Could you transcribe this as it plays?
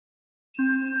Hi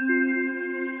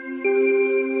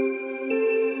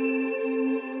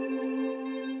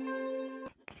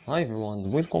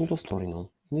everyone, welcome to Storeino.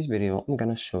 In this video, I'm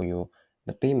gonna show you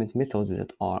the payment methods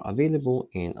that are available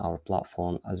in our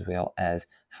platform, as well as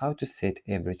how to set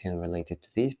everything related to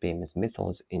these payment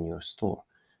methods in your store.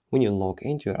 When you log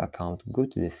into your account, go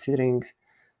to the settings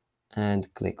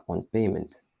and click on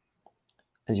payment.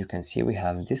 As you can see, we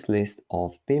have this list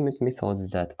of payment methods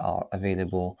that are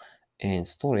available in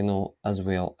Storeino, as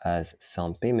well as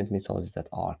some payment methods that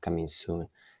are coming soon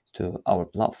to our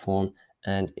platform.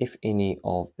 And if any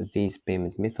of these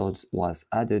payment methods was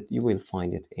added, you will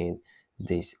find it in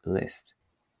this list.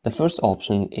 The first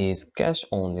option is cash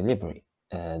on delivery.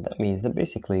 That means that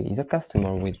basically the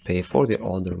customer will pay for the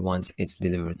order once it's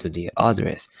delivered to the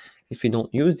address. If you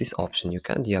don't use this option, you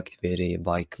can deactivate it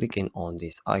by clicking on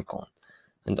this icon.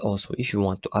 And also, if you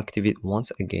want to activate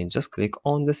once again, just click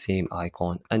on the same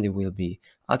icon and it will be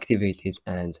activated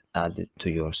and added to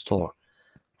your store.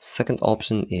 Second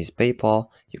option is PayPal.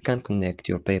 You can connect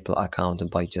your PayPal account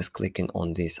by just clicking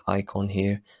on this icon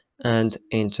here and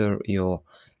enter your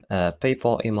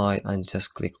PayPal email and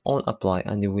just click on apply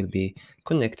and it will be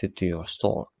connected to your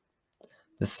store.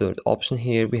 The third option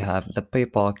here, we have the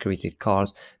PayPal credit card.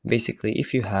 Basically,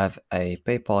 if you have a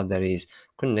PayPal that is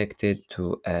connected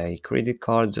to a credit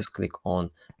card, just click on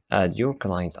add your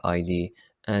client ID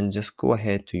and just go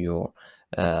ahead to your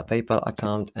PayPal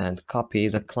account and copy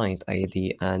the client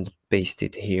ID and paste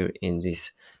it here in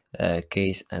this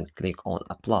case and click on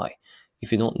apply.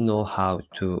 If you don't know how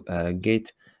to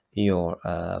get your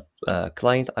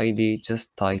client ID,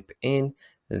 just type in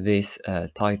this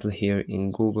title here in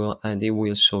Google and it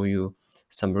will show you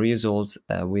some results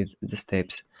with the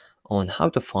steps on how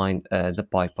to find the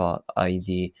PayPal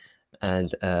ID,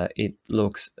 and it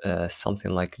looks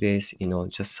something like this,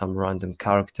 just some random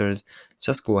characters.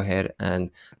 Just go ahead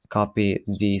and copy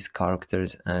these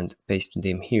characters and paste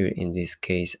them here in this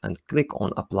case and click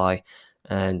on apply,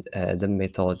 and the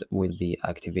method will be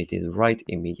activated right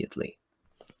immediately.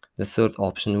 The third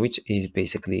option, which is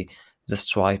basically the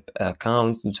Stripe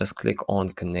account, just click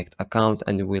on connect account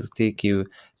and it will take you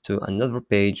to another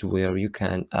page where you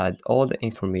can add all the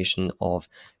information of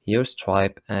your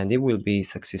Stripe and it will be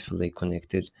successfully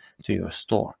connected to your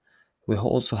store. We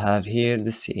also have here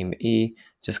the CME.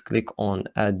 Just click on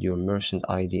add your merchant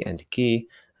ID and key,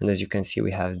 and as you can see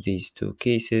we have these two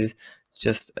cases.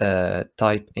 Just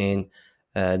type in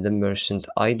the merchant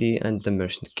ID and the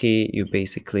merchant key. You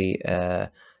basically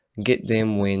get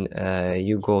them when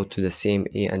you go to the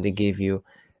CME and they give you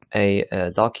a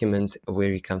document where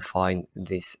you can find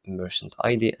this merchant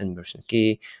ID and merchant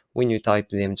key. When you type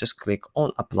them, just click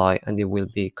on apply and it will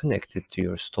be connected to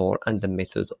your store and the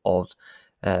method of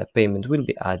payment will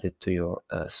be added to your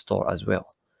store as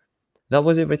well. That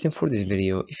was everything for this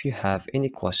video. If you have any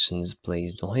questions,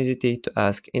 please don't hesitate to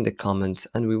ask in the comments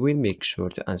and we will make sure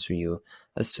to answer you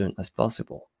as soon as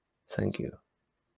possible. Thank you.